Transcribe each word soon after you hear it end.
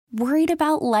Worried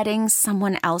about letting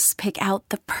someone else pick out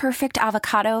the perfect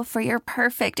avocado for your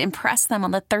perfect impress them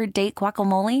on the third date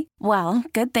guacamole? Well,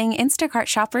 good thing Instacart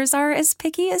shoppers are as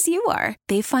picky as you are.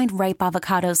 They find ripe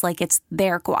avocados like it's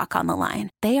their guac on the line.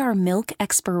 They are milk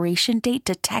expiration date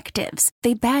detectives.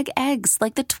 They bag eggs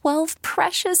like the 12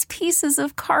 precious pieces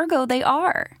of cargo they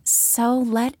are. So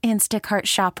let Instacart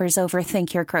shoppers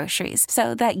overthink your groceries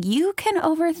so that you can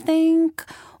overthink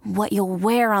what you'll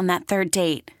wear on that third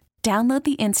date. Download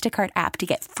the Instacart app to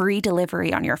get free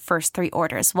delivery on your first 3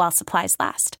 orders while supplies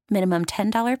last. Minimum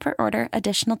 $10 per order.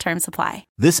 Additional terms apply.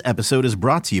 This episode is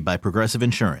brought to you by Progressive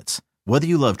Insurance. Whether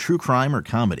you love true crime or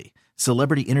comedy,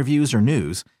 celebrity interviews or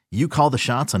news, you call the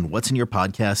shots on what's in your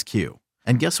podcast queue.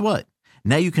 And guess what?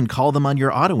 Now you can call them on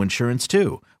your auto insurance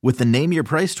too with the Name Your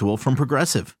Price tool from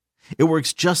Progressive. It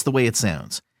works just the way it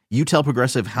sounds. You tell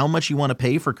Progressive how much you want to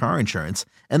pay for car insurance,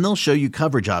 and they'll show you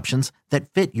coverage options that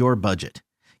fit your budget.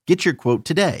 Get your quote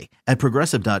today at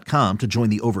Progressive.com to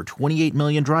join the over 28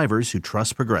 million drivers who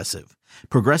trust Progressive.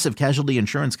 Progressive Casualty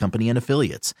Insurance Company and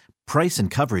Affiliates. Price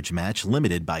and coverage match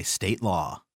limited by state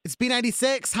law. It's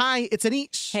B96. Hi, it's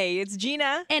Anish. Hey, it's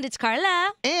Gina. And it's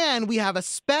Carla. And we have a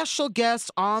special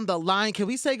guest on the line. Can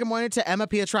we say good morning to Emma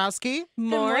Piotrowski?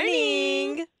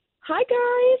 Morning. Hi,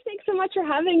 guys. Thanks so much for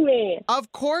having me.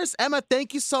 Of course, Emma,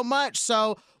 thank you so much.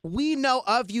 So we know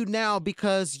of you now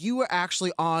because you were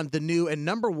actually on the new and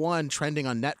 #1 trending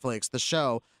on Netflix, the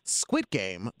show Squid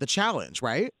Game, The Challenge,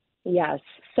 right? Yes.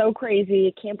 So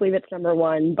crazy. Can't believe it's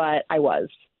 #1, but I was.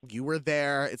 You were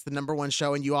there. It's the #1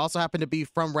 show, and you also happen to be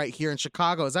from right here in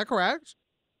Chicago. Is that correct?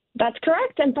 That's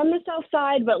correct. I'm from the South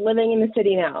Side, but living in the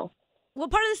city now.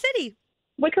 What part of the city?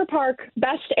 Wicker Park.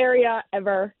 Best area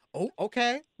ever. Oh,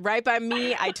 okay. Right by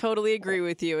me, I totally agree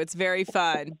with you. It's very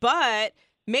fun, but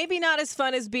maybe not as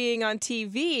fun as being on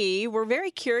TV. We're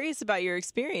very curious about your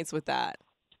experience with that.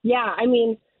 Yeah, I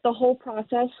mean, the whole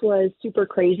process was super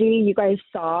crazy. You guys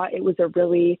saw it was a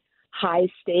really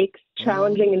high-stakes,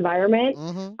 challenging environment,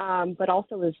 but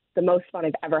also was the most fun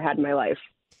I've ever had in my life.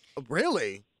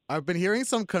 Really? I've been hearing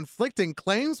some conflicting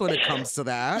claims when it comes to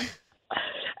that.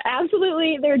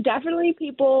 Absolutely. There are definitely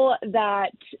people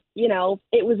that,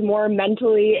 it was more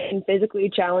mentally and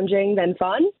physically challenging than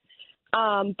fun.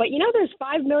 But, there's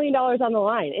 $5 million on the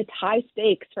line. It's high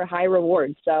stakes for high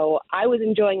rewards. So I was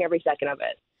enjoying every second of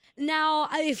it. Now,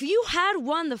 if you had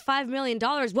won the $5 million,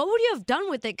 what would you have done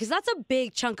with it? Because that's a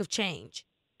big chunk of change.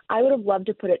 I would have loved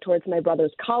to put it towards my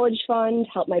brother's college fund,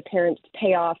 help my parents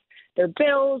pay off their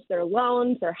bills, their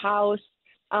loans, their house,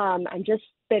 and just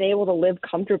been able to live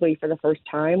comfortably for the first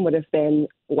time would have been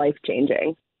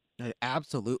life-changing. I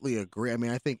absolutely agree. I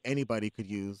mean, I think anybody could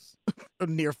use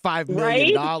near $5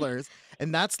 million. Right?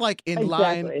 And that's like in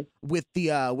line with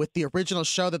the original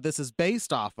show that this is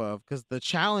based off of, because the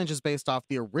challenge is based off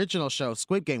the original show,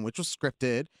 Squid Game, which was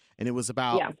scripted, and it was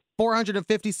about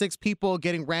 456 people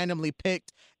getting randomly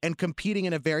picked and competing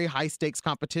in a very high-stakes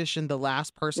competition. The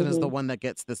last person is the one that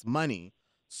gets this money.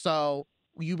 So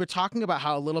you were talking about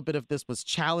how a little bit of this was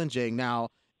challenging. Now,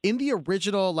 in the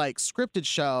original scripted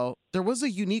show, there was a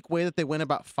unique way that they went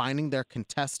about finding their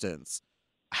contestants.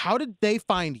 How did they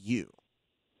find you?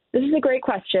 This is a great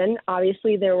question.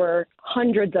 Obviously, there were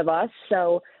hundreds of us.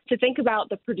 So to think about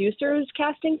the producers'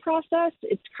 casting process,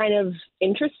 it's kind of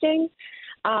interesting.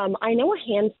 I know a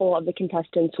handful of the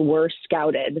contestants were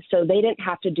scouted, so they didn't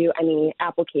have to do any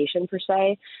application per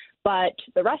se. But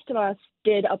the rest of us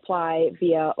did apply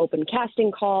via open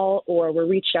casting call or were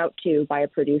reached out to by a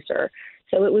producer.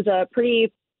 So it was a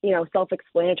pretty,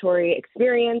 self-explanatory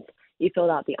experience. You filled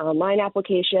out the online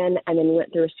application and then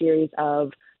went through a series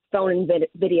of phone and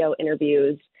video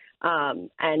interviews.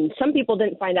 And some people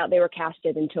didn't find out they were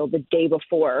casted until the day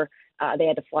before they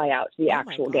had to fly out to the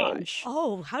actual game.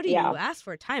 Oh, how do you ask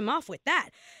for time off with that?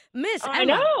 Miss Emma, I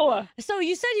know. So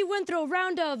you said you went through a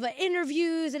round of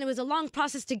interviews and it was a long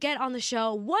process to get on the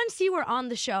show. Once you were on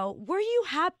the show, were you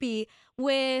happy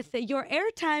with your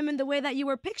airtime and the way that you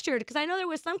were pictured? Because I know there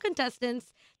were some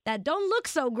contestants that don't look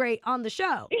so great on the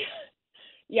show.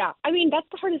 Yeah, I mean, that's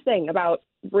the hardest thing about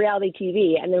reality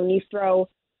TV. And then when you throw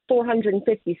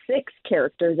 456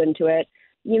 characters into it,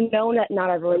 you know that not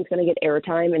everyone's going to get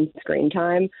airtime and screen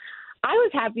time. I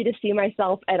was happy to see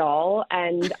myself at all,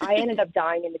 and I ended up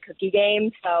dying in the cookie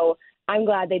game, so I'm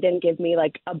glad they didn't give me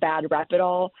a bad rep at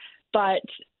all. But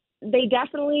they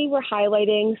definitely were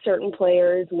highlighting certain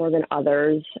players more than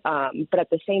others. But at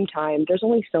the same time, there's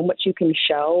only so much you can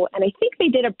show, and I think they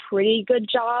did a pretty good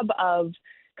job of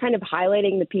kind of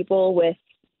highlighting the people with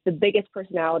the biggest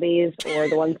personalities or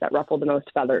the ones that ruffle the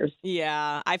most feathers.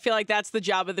 Yeah, I feel like that's the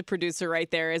job of the producer right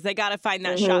there, is they got to find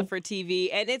that shot for TV.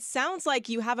 And it sounds like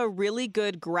you have a really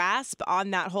good grasp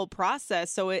on that whole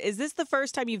process. So is this the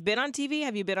first time you've been on TV?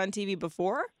 Have you been on TV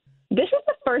before? This is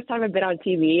the first time I've been on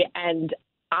TV, and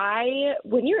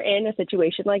when you're in a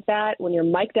situation like that, when you're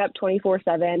mic'd up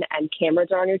 24/7 and cameras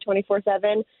are on you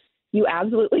 24/7, you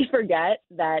absolutely forget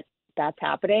that that's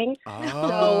happening. Oh.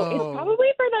 So it's probably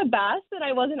for the best that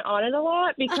I wasn't on it a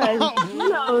lot, because who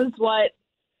knows what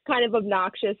kind of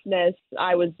obnoxiousness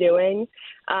I was doing.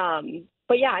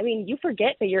 But yeah, I mean, you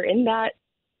forget that you're in that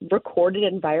recorded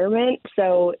environment.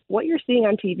 So what you're seeing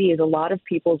on TV is a lot of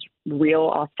people's real,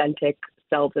 authentic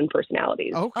selves and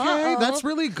personalities. Okay, that's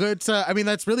really good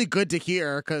that's really good to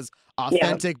hear, because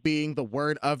authentic being the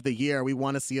word of the year, we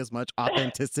want to see as much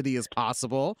authenticity as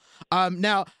possible.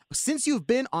 Now, since you've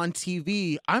been on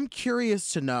TV, I'm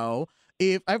curious to know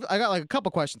if I got like a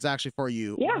couple questions actually for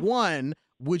you. Yeah. One,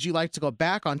 would you like to go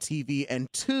back on TV? And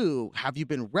two, have you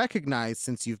been recognized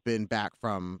since you've been back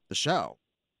from the show?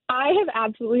 I have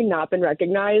absolutely not been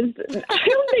recognized. I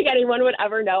don't think anyone would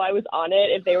ever know I was on it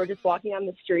if they were just walking on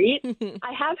the street.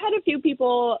 I have had a few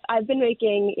people, I've been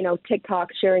making, TikTok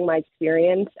sharing my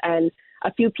experience, and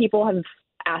a few people have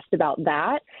asked about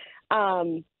that.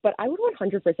 But I would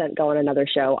 100% go on another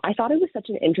show. I thought it was such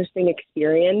an interesting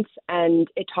experience, and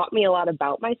it taught me a lot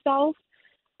about myself.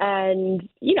 And,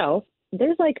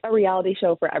 there's like a reality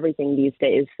show for everything these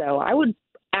days. So I would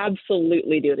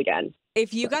absolutely do it again.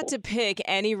 If you got to pick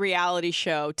any reality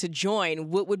show to join,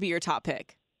 what would be your top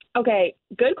pick? Okay,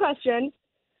 good question.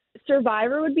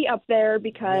 Survivor would be up there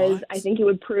because I think it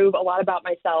would prove a lot about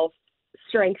myself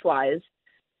strength-wise.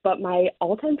 But my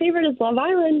all-time favorite is Love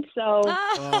Island, so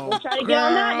we'll try to get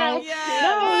on that now.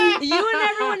 Yeah. You and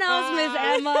everyone else, Miss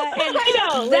Emma. And I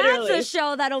know, that's literally. a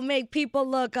show that'll make people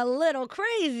look a little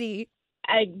crazy.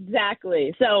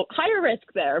 Exactly. So higher risk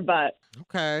there, but...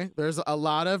 Okay. There's a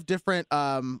lot of different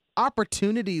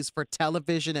opportunities for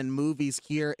television and movies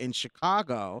here in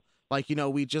Chicago. Like,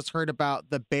 we just heard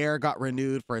about The Bear got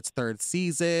renewed for its third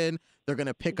season. They're going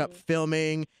to pick up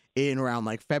filming in around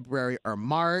like February or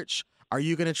March. Are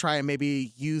you going to try and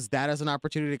maybe use that as an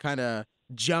opportunity to kind of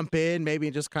jump in, maybe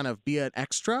and just kind of be an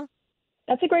extra?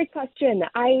 That's a great question.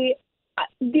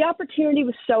 The opportunity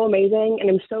was so amazing, and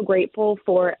I'm so grateful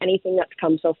for anything that's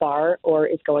come so far or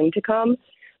is going to come.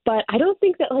 But I don't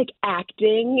think that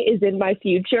acting is in my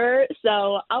future.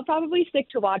 So I'll probably stick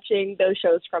to watching those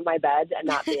shows from my bed and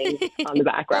not being on the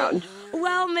background.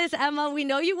 Well, Miss Emma, we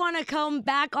know you want to come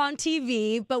back on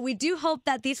TV, but we do hope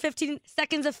that these 15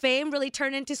 seconds of fame really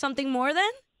turn into something more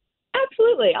then?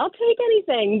 Absolutely. I'll take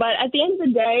anything. But at the end of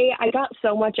the day, I got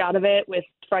so much out of it with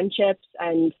friendships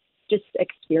and just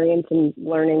experience and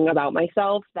learning about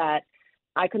myself that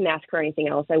I couldn't ask for anything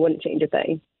else. I wouldn't change a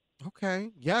thing. Okay.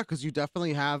 Yeah, because you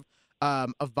definitely have a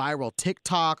viral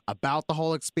TikTok about the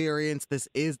whole experience. This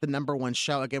is the #1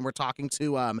 show. Again, we're talking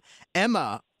to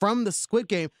Emma from the Squid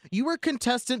Game. You were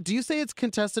contestant. Do you say it's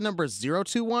contestant number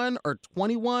 021 or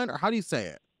 21, or how do you say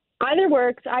it? Either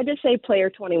works. I just say player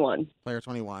 21. Player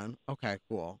 21. Okay,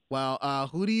 cool. Well,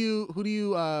 who do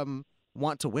you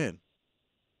want to win?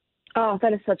 Oh,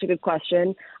 that is such a good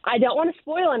question. I don't want to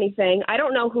spoil anything. I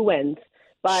don't know who wins,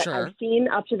 but Sure. I've seen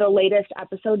up to the latest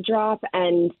episode drop,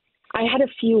 and I had a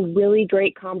few really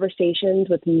great conversations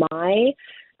with Mai.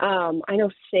 I know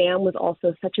Sam was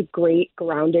also such a great,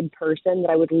 grounded person that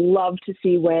I would love to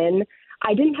see win.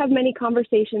 I didn't have many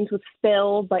conversations with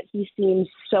Phil, but he seems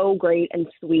so great and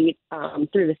sweet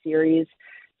through the series.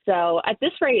 So at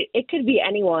this rate, it could be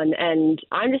anyone, and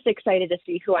I'm just excited to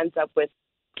see who ends up with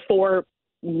 $4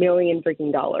 million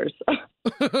freaking dollars.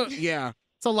 Yeah,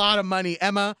 it's a lot of money.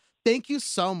 Emma, thank you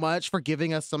so much for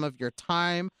giving us some of your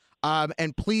time.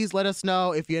 And please let us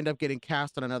know if you end up getting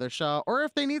cast on another show or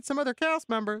if they need some other cast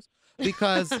members,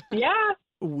 because Yeah.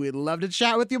 we'd love to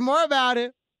chat with you more about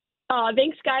it. Oh,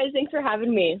 thanks, guys. Thanks for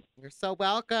having me. You're so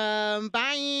welcome.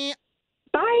 Bye.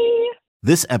 Bye.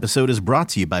 This episode is brought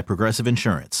to you by Progressive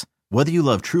Insurance. Whether you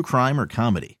love true crime or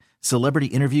comedy, celebrity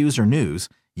interviews or news,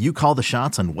 you call the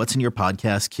shots on what's in your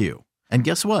podcast queue. And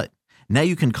guess what? Now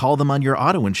you can call them on your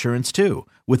auto insurance too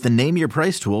with the Name Your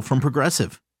Price tool from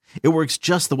Progressive. It works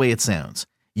just the way it sounds.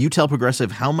 You tell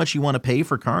Progressive how much you want to pay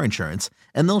for car insurance,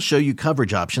 and they'll show you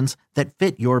coverage options that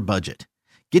fit your budget.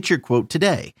 Get your quote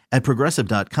today at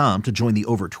Progressive.com to join the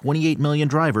over 28 million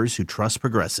drivers who trust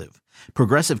Progressive.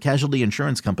 Progressive Casualty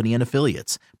Insurance Company and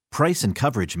Affiliates. Price and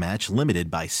coverage match limited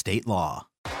by state law.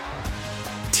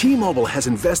 T-Mobile has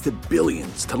invested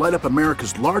billions to light up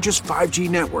America's largest 5G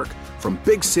network, from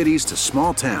big cities to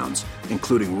small towns,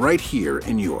 including right here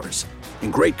in yours.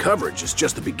 And great coverage is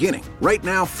just the beginning. Right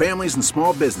now, families and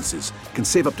small businesses can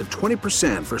save up to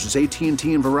 20% versus AT&T and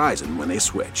Verizon when they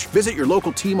switch. Visit your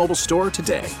local T-Mobile store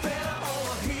today.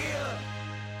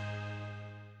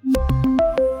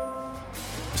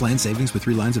 Plan savings with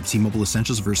 3 lines of T-Mobile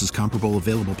Essentials versus comparable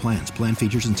available plans. Plan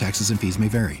features and taxes and fees may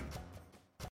vary.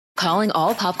 Calling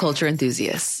all pop culture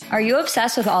enthusiasts. Are you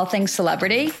obsessed with all things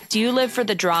celebrity? Do you live for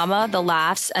the drama, the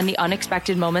laughs, and the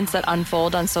unexpected moments that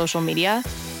unfold on social media?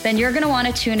 Then you're going to want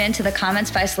to tune in to the Comments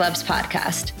by Celebs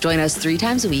podcast. Join us 3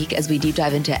 times a week as we deep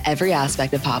dive into every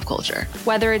aspect of pop culture.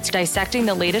 Whether it's dissecting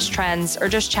the latest trends or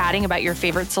just chatting about your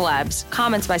favorite celebs,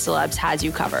 Comments by Celebs has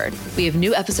you covered. We have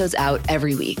new episodes out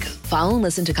every week. Follow and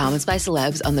listen to Comments by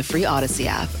Celebs on the free Odyssey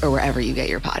app or wherever you get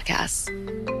your podcasts.